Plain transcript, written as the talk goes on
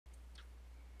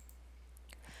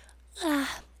I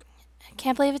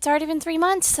can't believe it's already been 3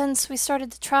 months since we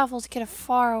started to travel to get as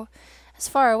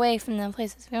far away from the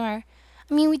places we were.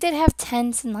 I mean, we did have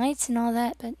tents and lights and all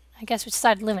that, but I guess we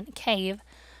decided to live in a cave.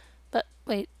 But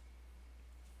wait,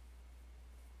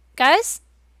 guys?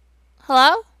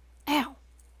 Hello? Ow.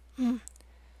 Hmm.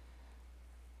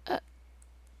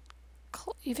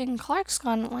 Even Clark's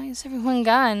gone. Why is everyone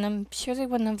gone? I'm sure they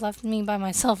wouldn't have left me by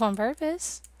myself on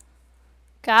purpose.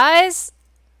 Guys?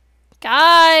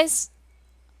 Guys?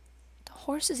 The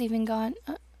horse is even gone.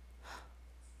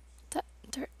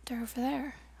 They're over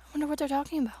there. I wonder what they're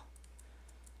talking about.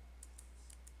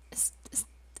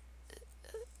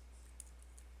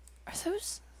 Are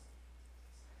those?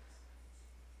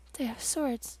 They have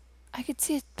swords. I could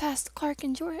see it past Clark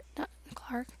and Georgia. Not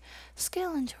Clark.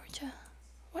 Scale and Georgia.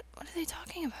 What are they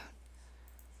talking about?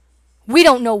 We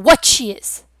don't know what she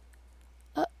is.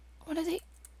 What are they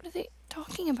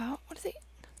talking about? What are they?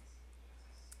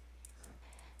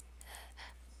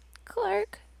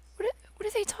 Clark. What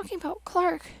are they talking about?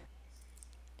 Clark.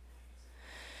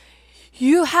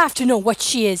 You have to know what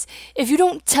she is. If you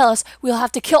don't tell us, we'll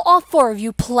have to kill all 4 of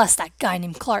you plus that guy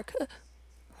named Clark.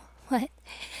 What?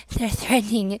 They're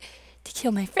threatening to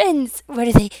kill my friends. What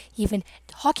are they even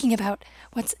talking about?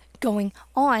 What's going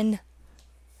on?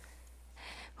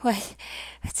 What's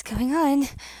going on?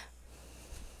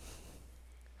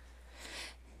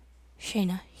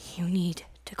 Shayna, you need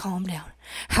to calm down.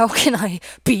 How can I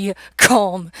be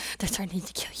calm? They're threatening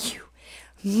to kill you,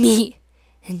 me,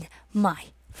 and my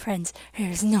friends.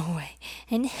 There's no way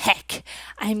in heck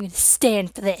I'm gonna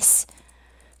stand for this.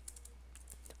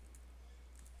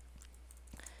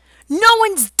 No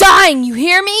one's dying, you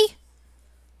hear me?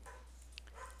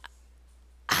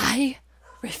 I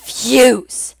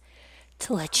refuse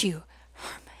to let you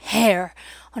harm hair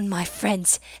on my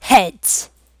friends' heads.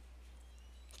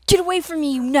 Get away from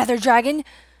me, you nether dragon!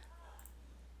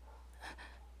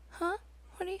 Huh?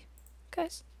 What are you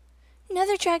guys?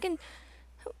 Nether dragon?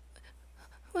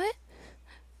 What?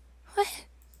 What?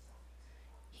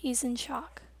 He's in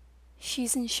shock.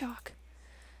 She's in shock.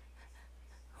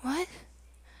 What?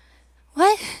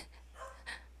 What?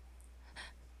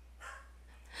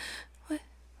 What?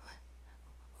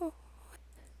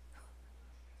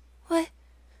 What?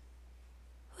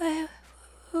 What?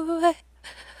 What?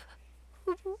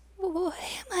 What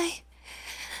am I?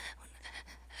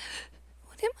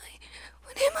 What am I?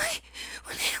 What am I?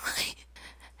 What am I?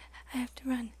 I have to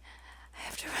run. I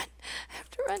have to run. I have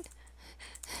to run.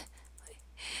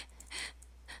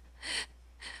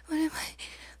 What am I?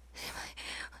 What am I?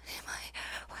 What am I?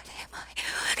 What am I?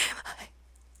 What am I?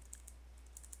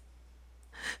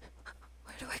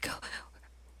 Where do I go?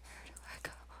 Where do I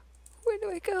go? Where do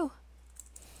I go?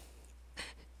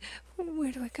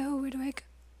 Where do I go? Where do I go?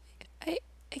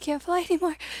 I can't fly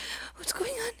anymore. What's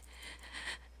going on?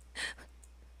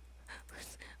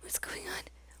 What's going on?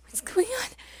 What's going on?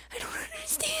 I don't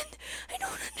understand. I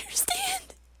don't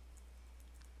understand.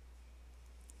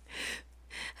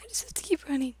 I just have to keep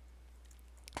running.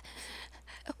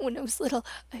 When I was little,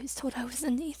 I was told I was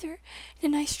an ether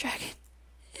and an ice dragon.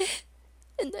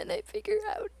 And then I figure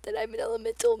out that I'm an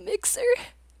elemental mixer.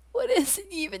 What is it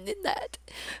even in that?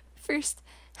 First,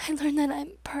 I learned that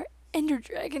I'm part ender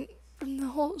dragon from the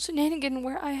whole shenanigan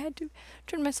where I had to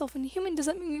turn myself into human. Does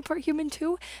that mean me part human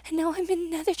too? And now I'm in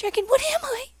another dragon. What am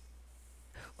I?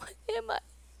 What am I?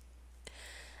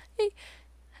 I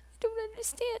don't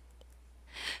understand.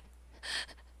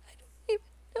 I don't even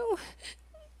know.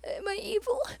 Am I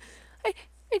evil? I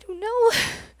don't know.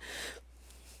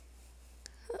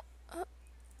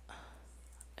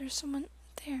 There's someone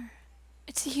there.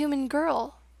 It's a human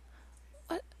girl.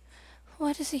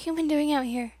 What is a human doing out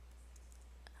here?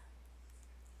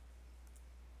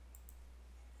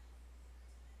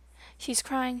 She's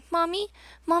crying. Mommy?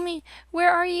 Mommy,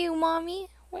 where are you, Mommy?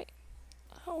 Wait,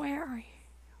 where are you?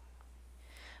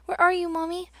 Where are you,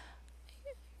 Mommy?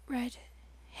 Red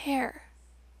hair.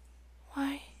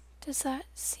 Why does that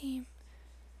seem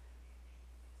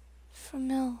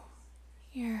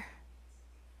familiar?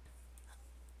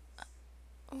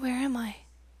 Where am I?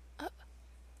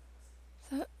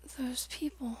 Those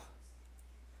people.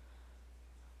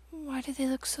 Why do they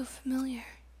look so familiar?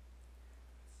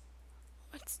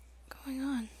 What's going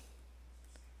on?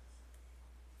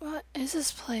 What is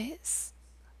this place?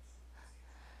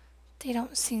 They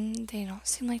don't seem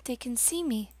like they can see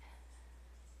me.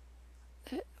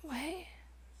 Wait.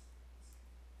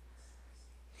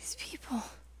 These people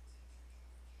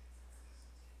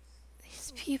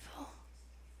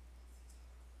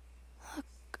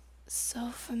look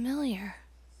so familiar.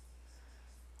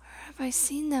 Where have I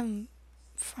seen them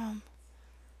from?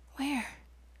 Where?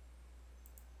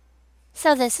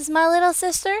 So this is my little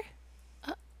sister?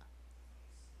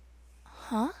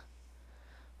 Huh?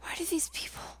 Why do these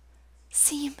people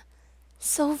seem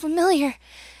so familiar?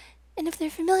 And if they're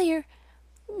familiar,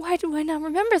 why do I not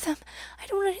remember them? I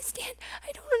don't understand.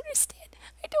 I don't understand.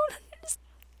 I don't understand.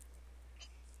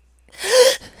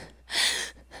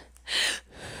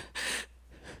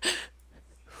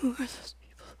 Who are those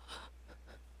people?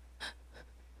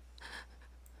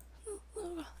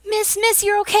 Miss,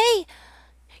 you're okay.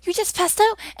 You just passed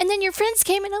out, and then your friends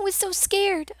came, and I was so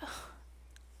scared.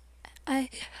 I'm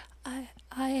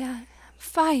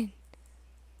fine.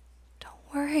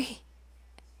 Don't worry.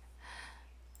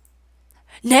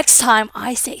 Next time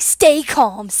I say stay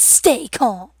calm, stay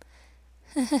calm.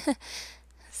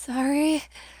 Sorry.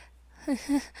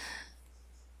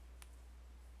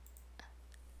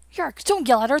 Yark, don't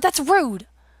yell at her, that's rude.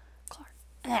 Clark.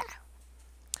 Ah.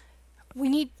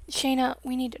 Shayna,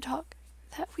 we need to talk.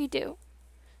 That we do.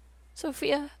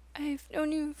 Sophia, I've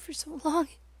known you for so long.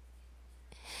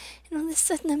 And all of a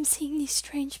sudden I'm seeing these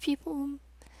strange people.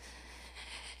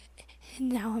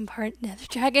 And now I'm part nether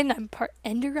dragon, I'm part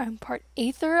ender, I'm part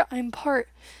aether, I'm part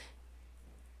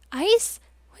ice?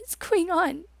 What's going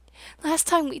on? Last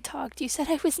time we talked, you said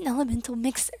I was an elemental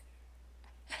mixer.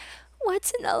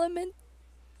 What's an element?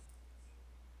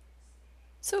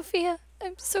 Sophia,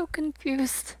 I'm so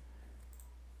confused.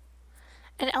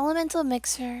 An elemental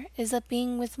mixer is a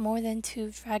being with more than 2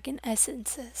 dragon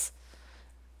essences.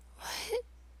 What?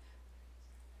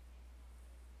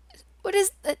 What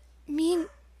does that mean?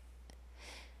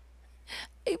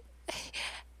 I'm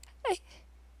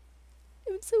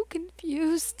so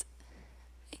confused.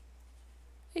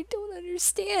 I don't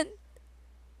understand.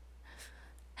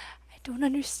 I don't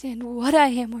understand what I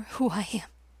am or who I am.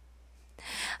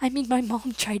 I mean, my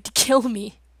mom tried to kill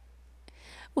me.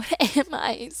 What am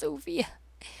I, Sophia?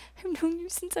 I've known you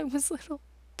since I was little.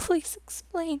 Please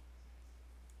explain.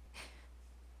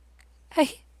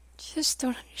 I just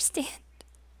don't understand.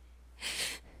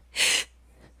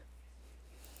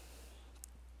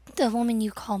 The woman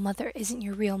you call mother isn't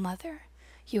your real mother.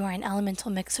 You are an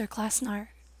elemental mixer, class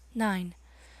 9.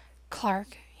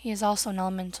 Clark, he is also an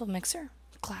elemental mixer,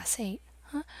 class 8.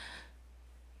 Huh?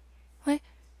 What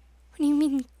do you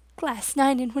mean class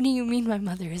 9, and what do you mean my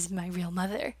mother isn't my real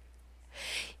mother?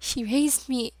 She raised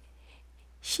me.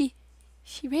 She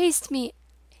raised me.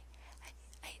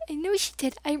 I know she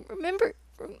did. I remember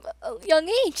from a young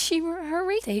age her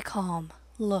raised. Stay calm.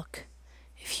 Look,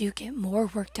 if you get more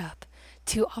worked up,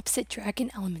 2 opposite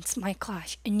dragon elements might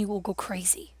clash and you will go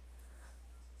crazy.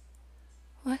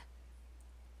 What?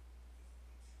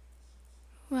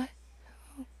 What?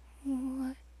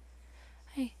 What?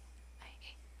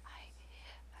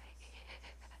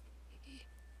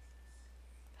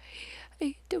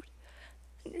 I don't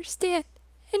understand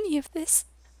any of this.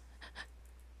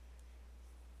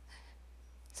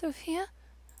 Sophia?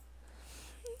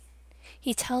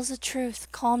 He tells the truth.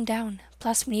 Calm down.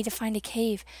 Plus, we need to find a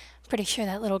cave. Pretty sure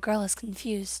that little girl is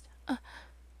confused.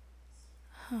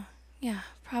 Yeah,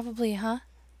 probably, huh?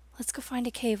 Let's go find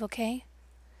a cave, okay?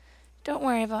 Don't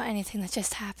worry about anything that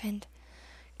just happened.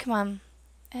 Come on.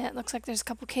 It looks like there's a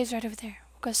couple caves right over there.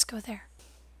 We'll just go there.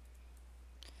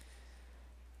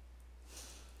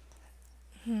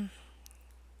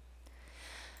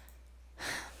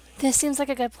 This seems like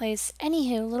a good place.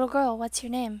 Anywho, little girl, what's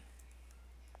your name?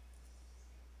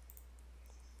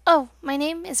 Oh, my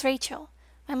name is Rachel.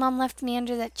 My mom left me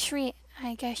under that tree.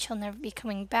 I guess she'll never be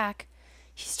coming back.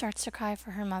 She starts to cry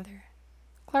for her mother.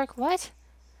 Clark, what?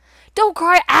 Don't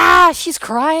cry! Ah, she's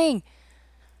crying!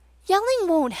 Yelling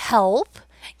won't help.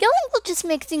 Yelling will just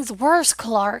make things worse,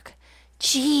 Clark.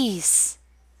 Jeez.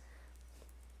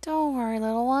 Don't worry,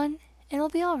 little one. It'll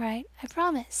be alright, I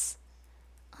promise.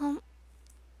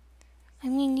 I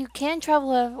mean, you can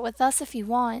travel with us if you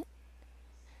want.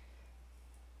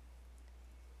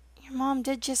 Your mom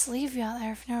did just leave you out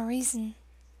there for no reason.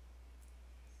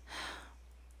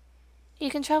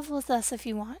 You can travel with us if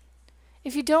you want.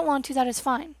 If you don't want to, that is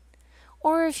fine.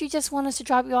 Or if you just want us to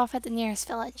drop you off at the nearest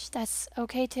village, that's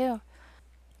okay too.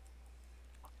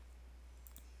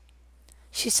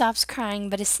 She stops crying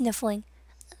but is sniffling.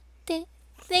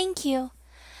 Thank you.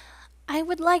 I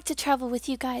would like to travel with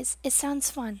you guys. It sounds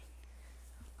fun.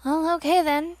 Well, okay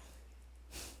then.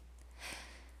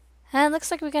 And it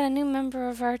looks like we got a new member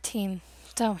of our team,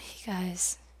 don't we,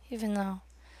 guys? Even though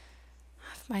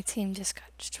half my team just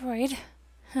got destroyed.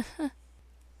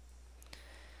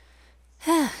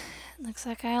 Looks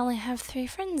like I only have 3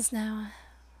 friends now.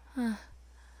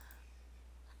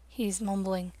 He's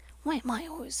mumbling. Why am I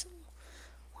always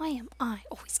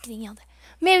getting yelled at?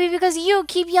 Maybe because you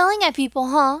keep yelling at people,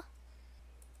 huh?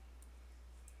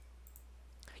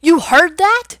 You heard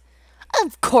that?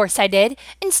 Of course I did.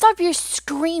 And stop your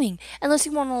screaming unless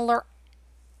you want to alert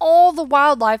all the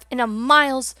wildlife in a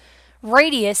mile's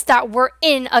radius that we're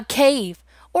in a cave,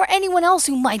 or anyone else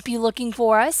who might be looking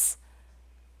for us.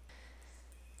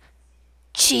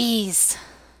 Jeez.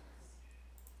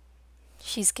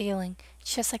 She's giggling.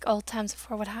 It's just like old times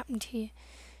before. What happened to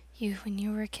you when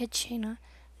you were a kid, Shayna.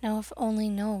 Now if only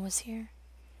Noah was here.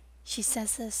 She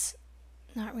says this,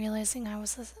 not realizing that I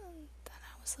was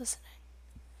listening.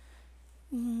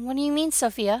 What do you mean,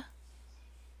 Sophia?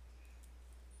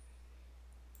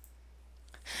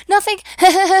 Nothing.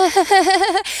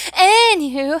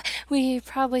 Anywho, we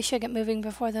probably should get moving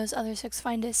before those other 6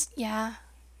 find us. Yeah,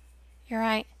 you're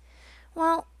right.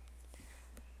 Well,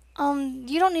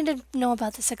 you don't need to know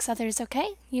about the 6 others,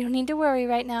 okay? You don't need to worry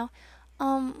right now.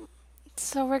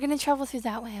 So we're gonna travel through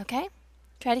that way, okay?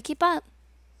 Try to keep up.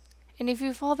 And if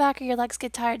you fall back or your legs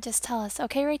get tired, just tell us,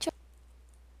 okay, Rachel?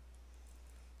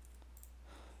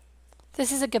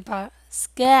 This is a good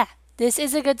spot. This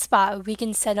is a good spot. We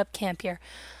can set up camp here.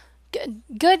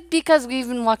 Good because we've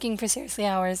been walking for seriously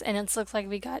hours and it looks like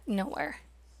we got nowhere.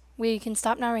 We can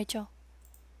stop now, Rachel.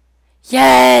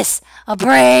 Yes! A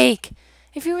break!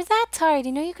 If you were that tired,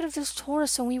 you could have just told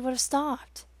us and we would have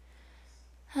stopped.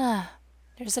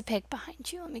 There's a pig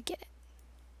behind you. Let me get it.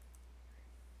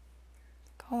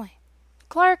 Go away.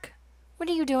 Clark, what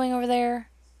are you doing over there?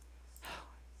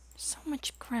 So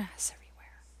much grass everywhere.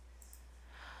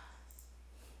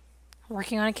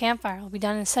 Working on a campfire. I'll be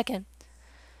done in a second.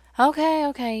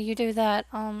 Okay, you do that.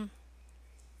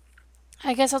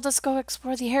 I guess I'll just go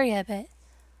explore the area a bit.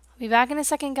 I'll be back in a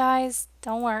second, guys.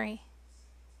 Don't worry.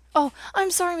 Oh,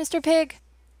 I'm sorry, Mr. Pig.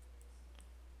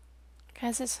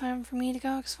 Guess it's time for me to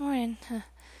go exploring.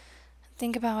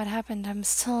 Think about what happened. I'm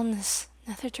still in this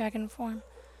nether dragon form.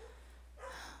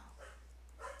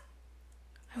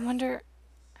 I wonder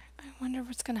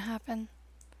what's gonna happen.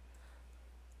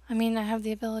 I mean, I have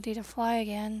the ability to fly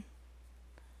again.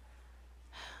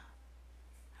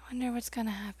 I wonder what's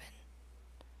gonna happen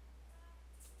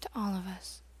to all of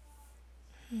us.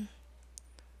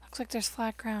 Looks like there's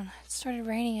flat ground. It started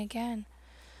raining again.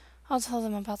 I'll tell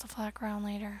them about the flat ground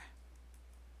later.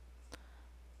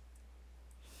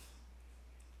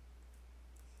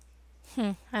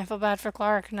 I feel bad for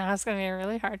Clark. Now it's gonna be a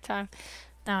really hard time.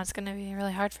 Now it's gonna be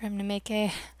really hard for him to make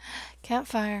a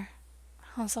campfire.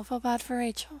 I also feel bad for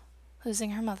Rachel,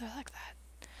 losing her mother like that.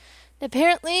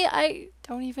 Apparently, I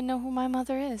don't even know who my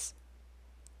mother is.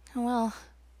 Oh well.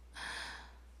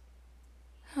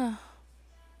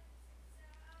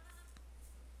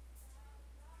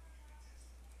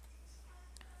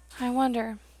 I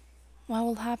wonder what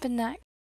will happen next.